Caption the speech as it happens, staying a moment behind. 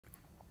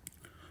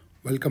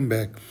Welcome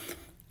back.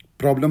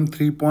 Problem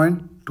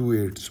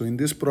 3.28. So in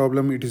this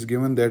problem, it is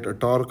given that a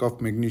torque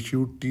of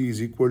magnitude T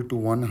is equal to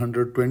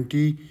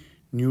 120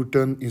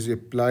 Newton is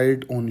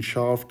applied on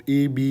shaft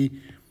AB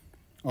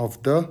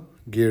of the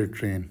gear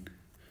train.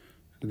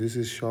 So this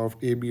is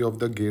shaft AB of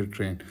the gear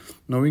train.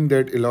 Knowing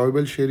that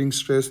allowable shearing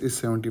stress is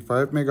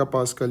 75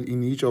 megapascal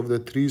in each of the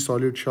three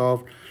solid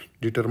shafts,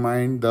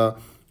 determine the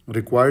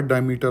required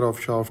diameter of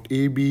shaft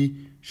AB,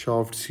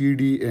 shaft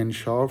CD, and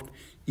shaft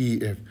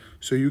EF.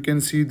 So you can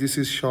see this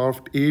is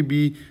shaft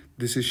AB,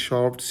 this is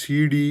shaft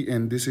CD,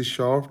 and this is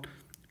shaft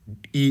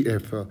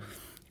EF.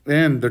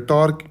 And the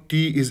torque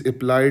T is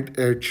applied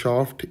at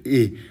shaft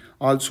A.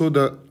 Also,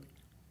 the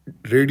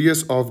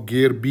radius of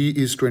gear B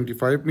is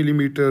 25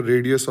 millimeter,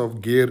 radius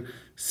of gear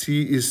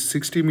C is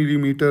 60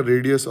 millimeter,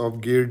 radius of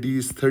gear D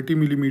is 30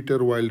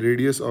 millimeter, while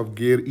radius of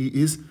gear E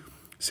is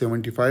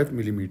 75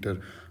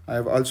 millimeter. I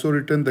have also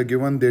written the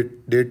given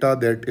data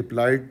that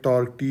applied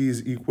torque T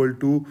is equal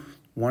to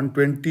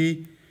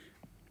 120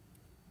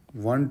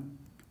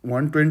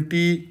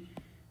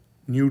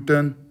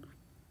 Newton.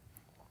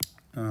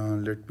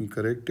 Let me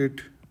correct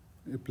it.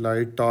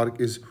 Applied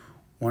torque is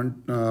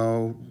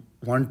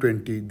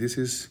 120. This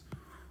is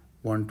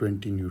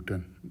 120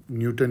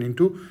 Newton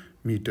into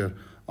meter.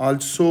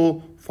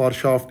 Also for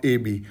shaft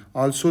AB,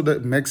 also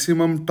the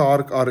maximum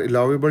torque or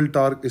allowable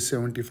torque is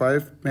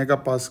 75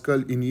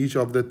 megapascal in each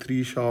of the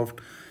three shaft.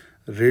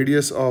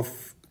 Radius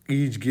of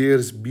each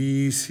gears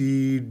B,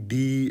 C,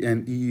 D,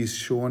 and E is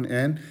shown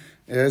and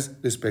as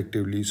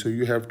respectively. So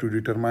you have to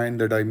determine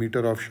the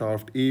diameter of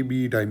shaft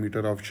AB,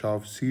 diameter of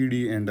shaft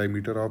CD, and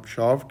diameter of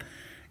shaft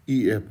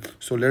EF.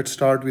 So let's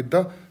start with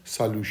the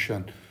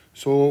solution.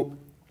 So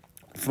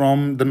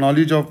from the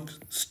knowledge of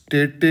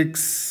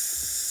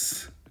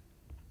statics,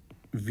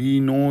 we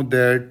know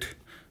that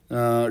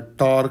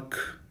torque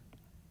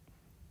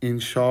in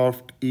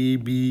shaft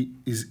AB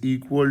is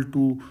equal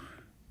to,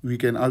 we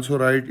can also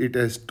write it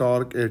as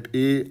torque at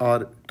A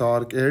or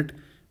torque at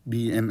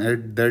B, and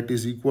that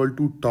is equal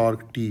to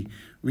torque T,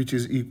 which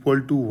is equal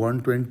to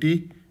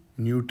 120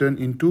 Newton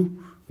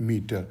into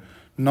meter.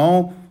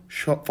 Now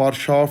for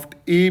shaft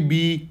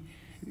AB,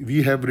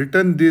 we have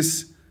written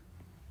this,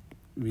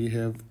 we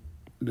have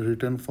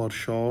written for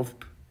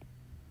shaft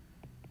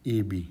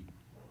AB.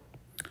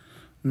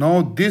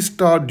 Now this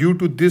torque, due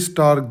to this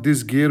torque,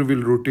 this gear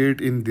will rotate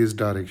in this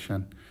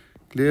direction.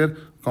 Clear?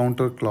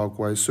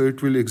 Counterclockwise. So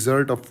it will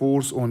exert a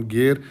force on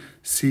gear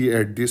C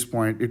at this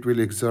point. It will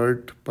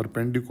exert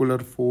perpendicular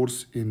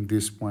force in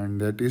this point,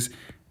 that is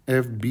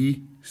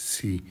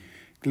FBC.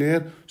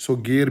 Clear? So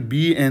gear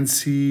B and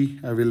C,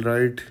 I will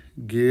write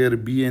gear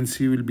B and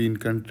C will be in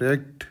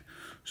contact.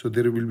 So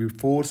there will be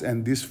force,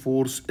 and this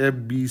force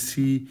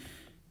FBC,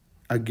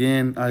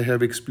 again I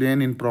have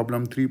explained in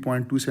problem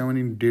 3.27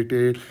 in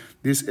detail.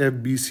 This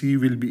FBC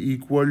will be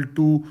equal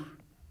to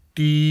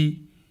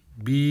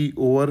TB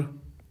over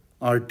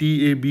or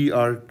TAB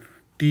or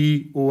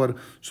T over,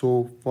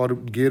 so for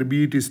gear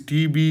B it is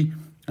TB,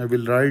 I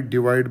will write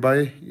divide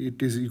by,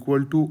 it is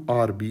equal to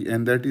RB,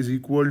 and that is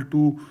equal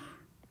to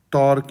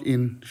torque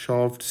in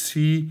shaft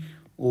C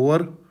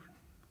over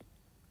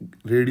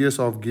radius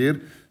of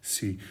gear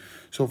C.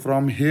 So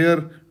from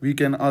here we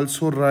can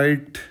also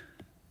write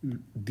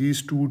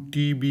these two,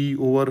 TB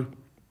over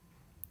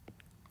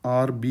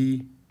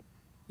RB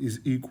is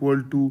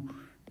equal to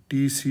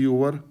TC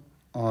over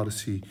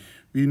RC.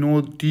 We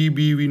know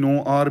TB, we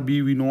know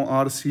RB, we know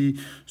RC.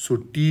 So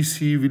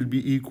TC will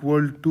be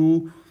equal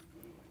to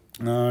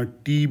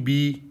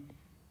TB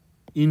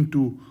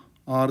into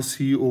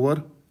RC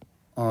over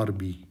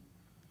RB.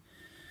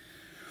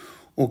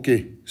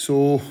 Okay,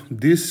 so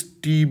this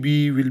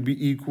TB will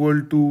be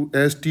equal to,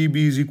 as TB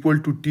is equal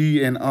to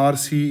T and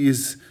RC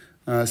is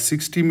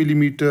 60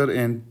 millimeter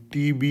and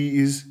TB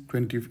is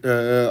 20,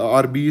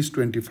 RB is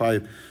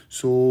 25.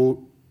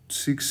 So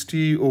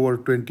 60 over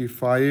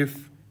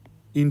 25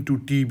 into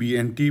TB,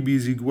 and TB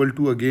is equal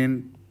to,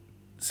 again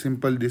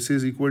simple, this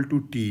is equal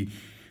to T.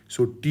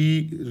 So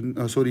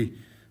sorry,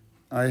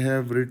 I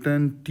have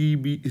written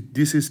TB,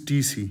 this is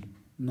TC,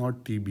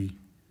 not TB,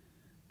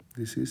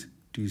 this is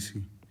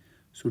TC.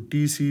 So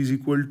TC is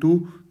equal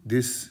to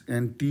this,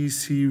 and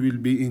TC will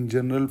be in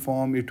general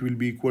form, it will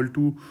be equal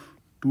to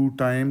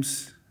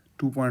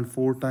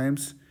 2.4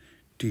 times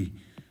T.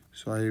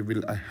 So I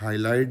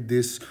highlight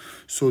this.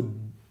 So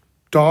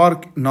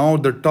torque, now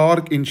the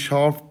torque in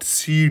shaft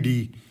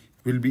CD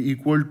will be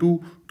equal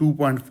to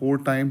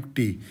 2.4 times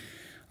T.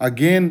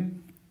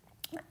 Again,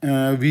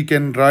 we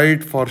can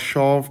write for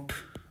shaft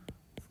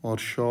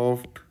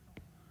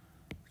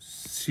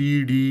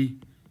CD,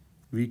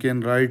 we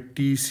can write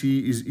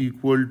TC is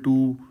equal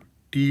to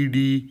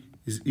TD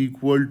is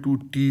equal to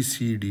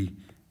TCD,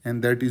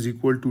 and that is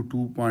equal to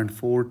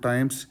 2.4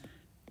 times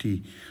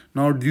T.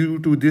 Now due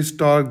to this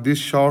torque, this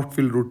shaft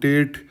will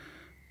rotate.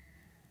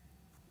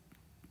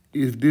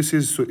 If this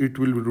is, so it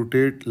will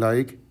rotate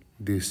like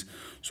this.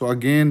 So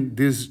again,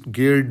 this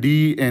gear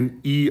D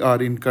and E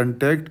are in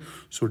contact,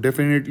 so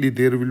definitely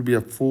there will be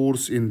a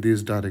force in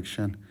this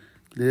direction.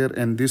 Clear?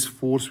 And this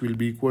force will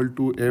be equal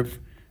to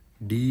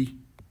FD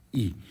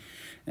E.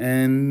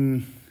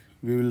 And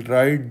we will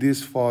write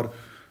this for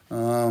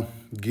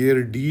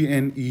gear D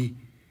and E.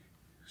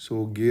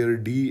 So gear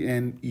D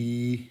and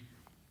E,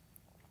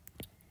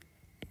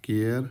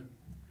 gear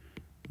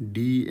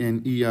D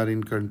and E are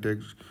in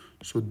contact.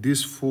 So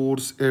this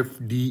force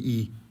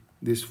FDE,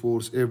 this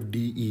force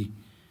FDE,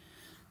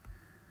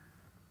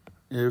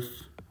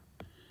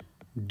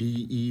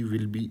 FDE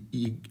will be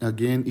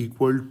again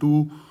equal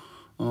to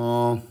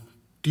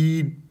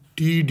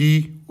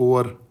TD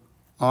over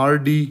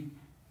RD,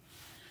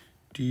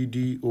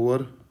 TD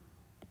over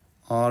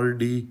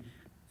RD,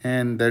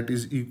 and that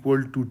is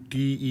equal to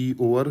TE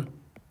over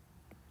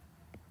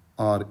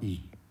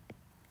RE.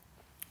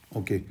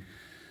 Okay,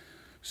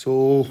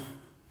 so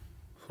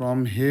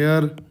from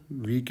here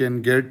we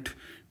can get,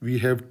 we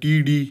have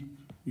TD,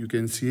 you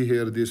can see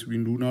here this, we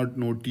do not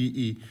know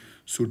TE,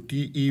 so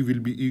TE will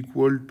be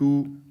equal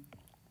to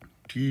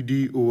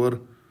TD over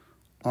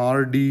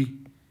RD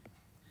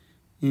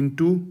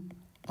into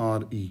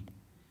RE.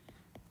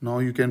 Now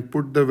you can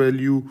put the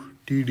value,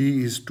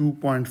 TD is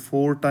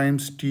 2.4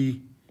 times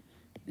T,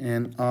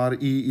 and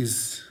RE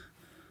is,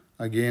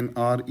 again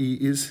RE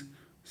is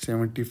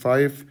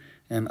 75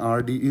 and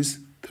RD is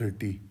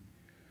 30.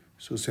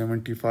 So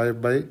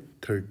 75 by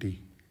 30.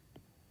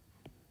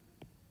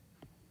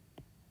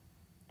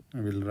 I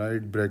will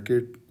write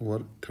bracket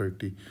over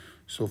 30.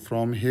 So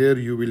from here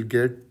you will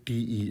get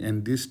TE,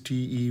 and this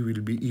TE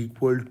will be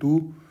equal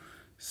to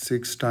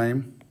 6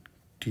 times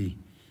T.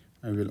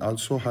 I will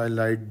also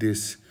highlight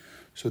this.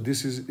 So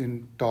this is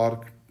in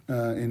torque,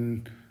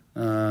 in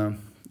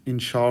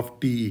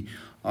shaft TE.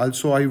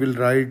 Also I will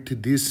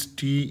write this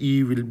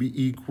TE will be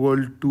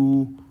equal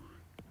to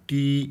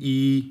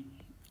TE,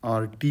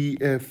 or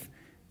TF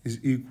is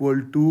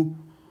equal to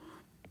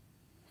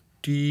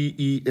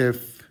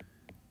TEF,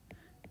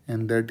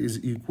 and that is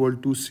equal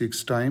to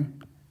 6 times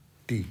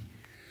T.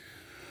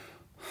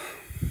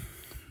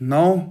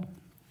 Now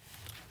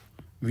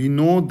we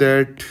know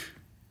that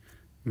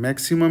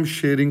maximum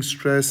shearing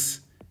stress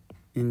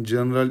in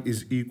general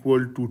is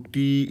equal to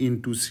T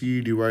into C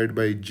divided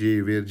by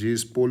J, where J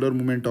is polar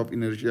moment of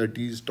inertia,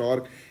 T is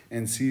torque,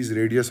 and C is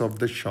radius of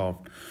the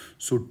shaft.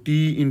 So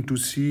T into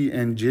C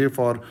and J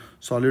for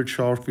solid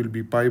shaft will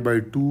be pi by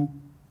 2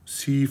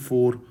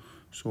 C4.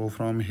 So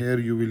from here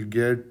you will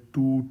get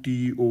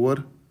 2T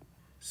over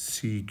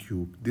C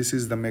cube. This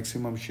is the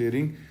maximum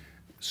shearing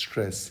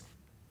stress.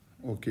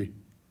 Okay,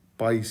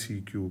 pi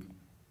C cube.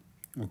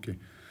 Okay.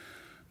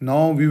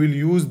 Now we will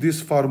use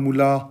this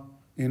formula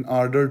in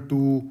order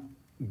to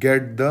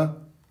get the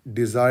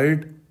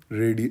desired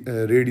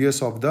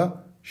radius of the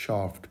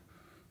shaft.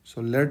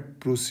 So let's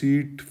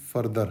proceed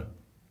further.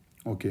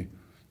 Okay.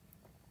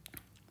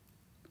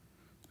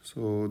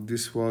 So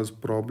this was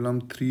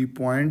problem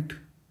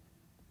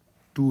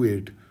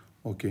 3.28.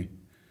 Okay.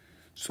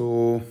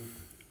 So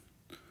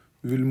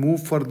we will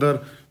move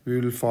further. We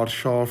will for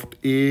shaft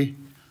A.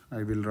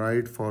 I will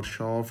write for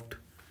shaft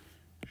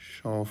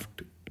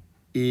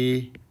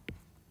A,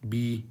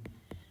 B.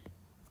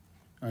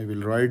 I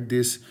will write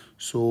this.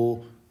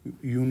 So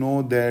you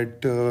know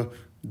that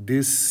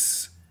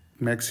this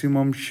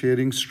maximum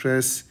shearing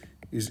stress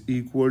is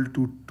equal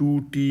to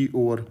 2T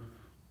over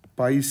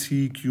pi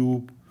C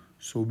cube.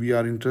 So we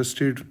are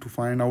interested to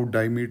find out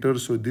diameter.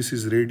 So this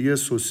is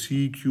radius. So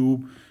C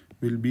cube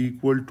will be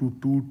equal to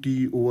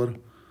 2T over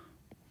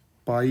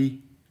pi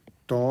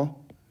tau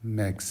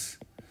max.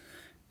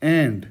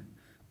 And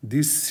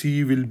this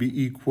C will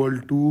be equal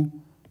to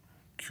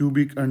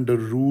cubic under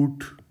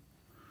root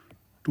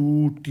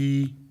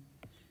 2T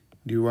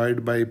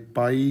divided by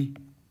pi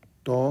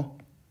tau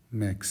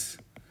max.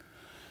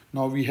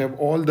 Now we have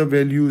all the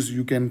values.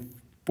 You can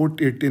put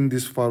it in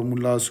this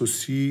formula. So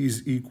C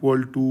is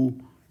equal to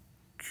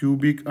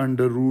cubic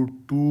under root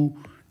 2,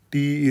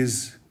 T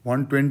is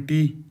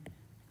 120,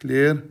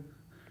 clear,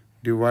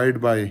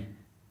 divided by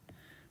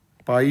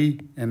pi,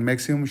 and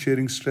maximum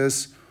shearing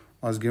stress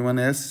was given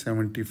as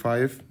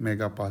 75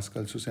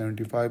 megapascal. So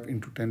 75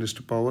 into 10 raised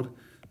to power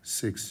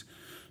 6.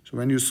 So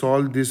when you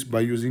solve this by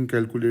using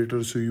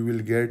calculator, so you will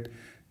get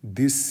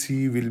this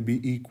C will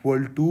be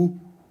equal to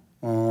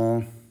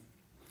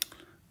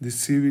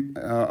this C,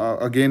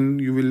 again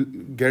you will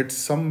get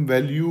some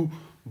value,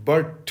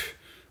 but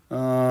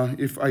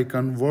if I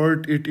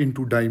convert it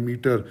into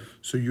diameter,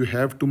 so you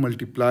have to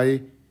multiply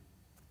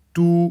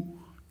 2,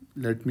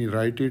 let me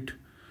write it,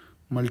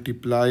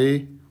 multiply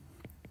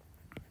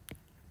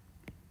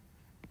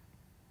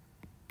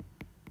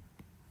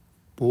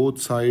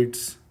both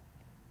sides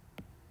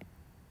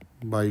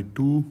by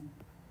 2,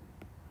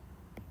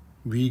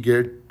 we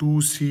get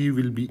 2C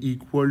will be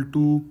equal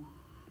to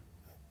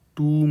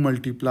 2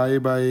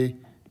 multiplied by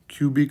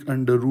cubic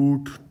under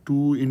root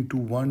 2 into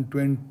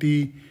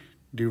 120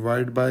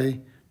 divided by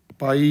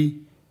pi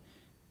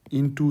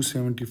into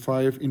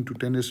 75 into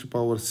 10 raised to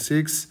power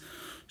 6.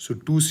 So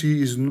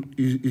 2C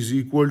is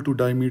equal to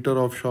diameter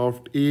of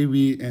shaft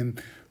AB,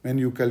 and when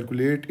you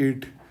calculate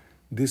it,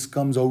 this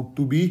comes out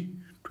to be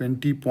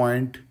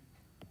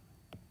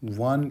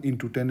 20.1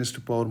 into 10 raised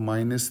to power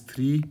minus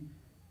 3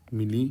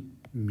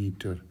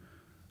 millimeter.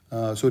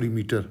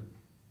 meter.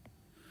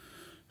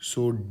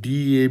 So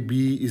DAB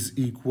is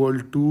equal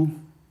to,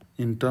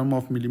 in term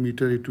of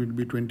millimeter, it will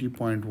be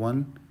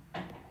 20.1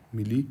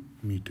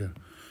 millimeter.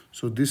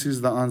 So this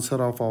is the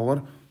answer of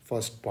our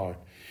first part.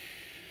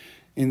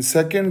 In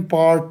second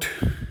part,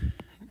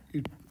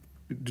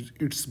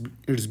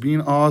 it's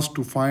been asked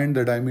to find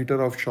the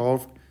diameter of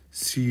shaft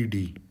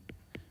CD.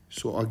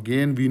 So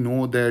again, we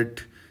know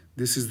that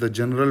this is the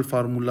general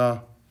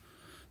formula.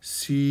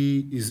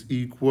 C is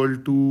equal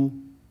to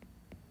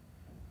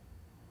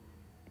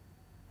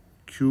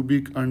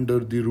cubic under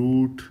the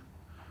root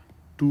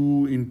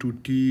 2 into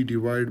T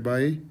divided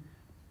by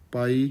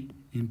pi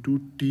into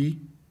T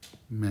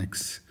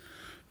max.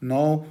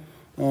 Now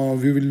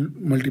we will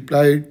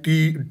multiply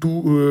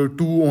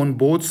two on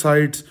both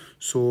sides.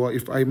 So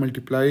if I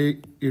multiply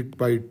it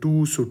by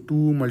 2, so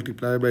 2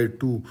 multiplied by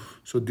 2.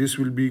 So this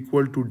will be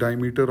equal to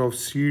diameter of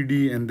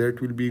CD, and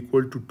that will be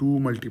equal to 2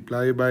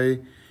 multiplied by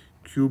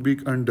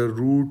cubic under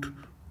root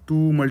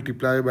 2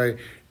 multiplied by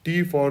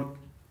T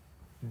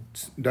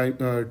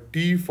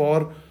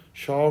for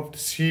shaft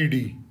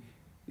CD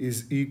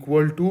is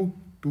equal to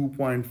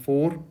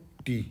 2.4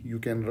 T. You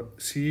can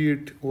see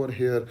it over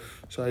here.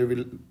 So I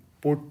will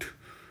put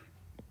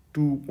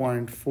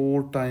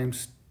 2.4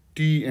 times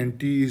T, and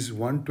T is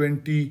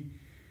 120,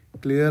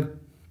 clear,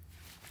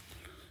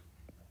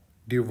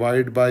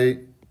 divide by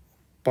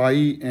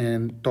pi,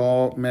 and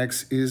tau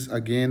max is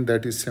again,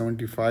 that is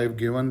 75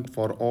 given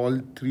for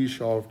all three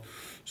shafts.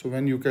 So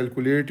when you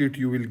calculate it,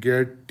 you will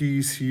get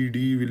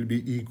TCD will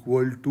be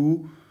equal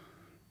to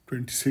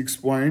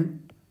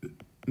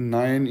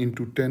 26.9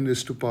 into 10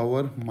 raised to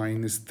power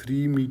minus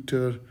 3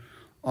 meter,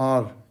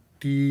 or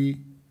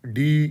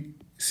TDCD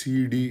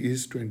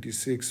is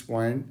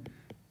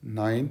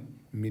 26.9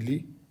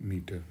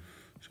 millimeter.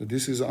 So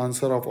this is the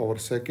answer of our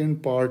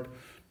second part.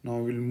 Now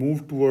we'll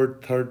move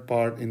toward third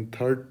part. In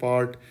third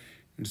part,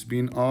 it's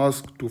been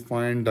asked to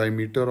find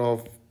diameter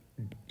of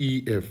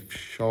EF,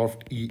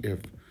 shaft EF.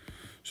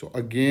 So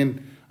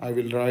again, I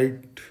will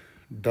write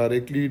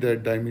directly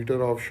that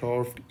diameter of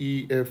shaft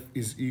EF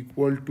is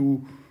equal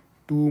to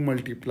 2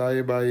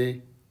 multiplied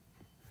by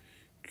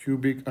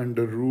cubic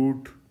under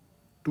root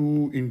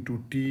 2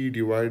 into T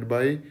divided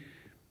by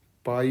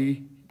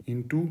pi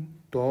into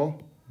tau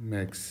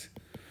max.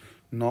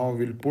 Now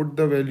we'll put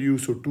the value.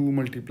 So 2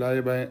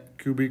 multiplied by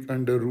cubic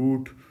under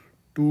root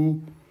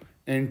 2,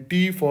 and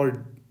T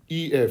for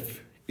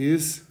EF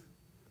is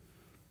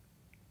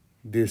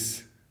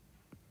this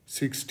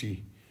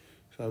 60.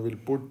 So I will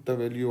put the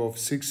value of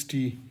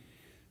 60.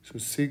 So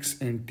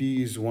 6 and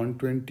T is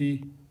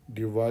 120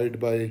 divided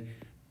by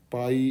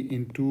pi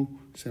into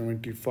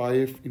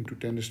 75 into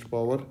 10 raised to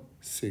power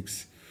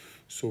 6.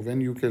 So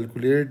when you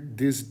calculate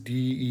this,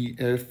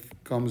 DEF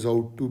comes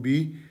out to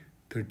be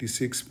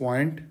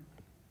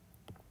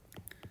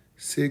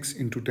 36.6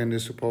 into 10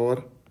 raised to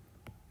power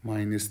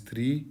minus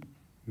 3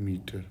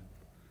 meter.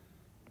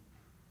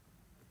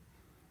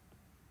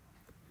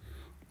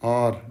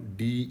 Or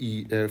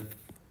DEF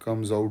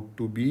comes out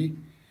to be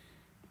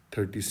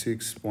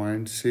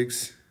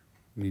 36.6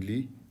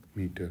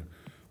 millimeter.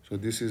 So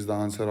this is the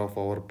answer of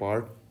our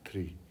part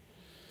 3.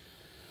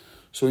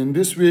 So in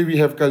this way, we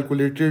have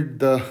calculated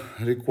the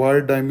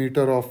required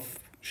diameter of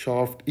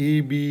shaft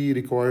AB,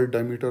 required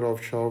diameter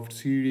of shaft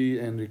CD,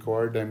 and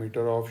required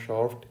diameter of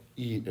shaft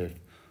EF.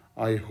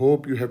 I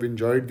hope you have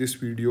enjoyed this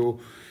video.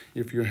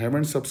 If you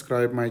haven't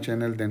subscribed my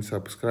channel, then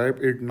subscribe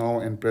it now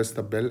and press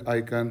the bell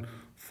icon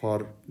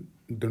for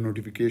the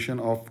notification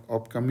of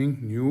upcoming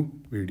new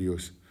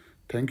videos.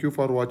 Thank you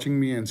for watching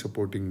me and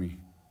supporting me.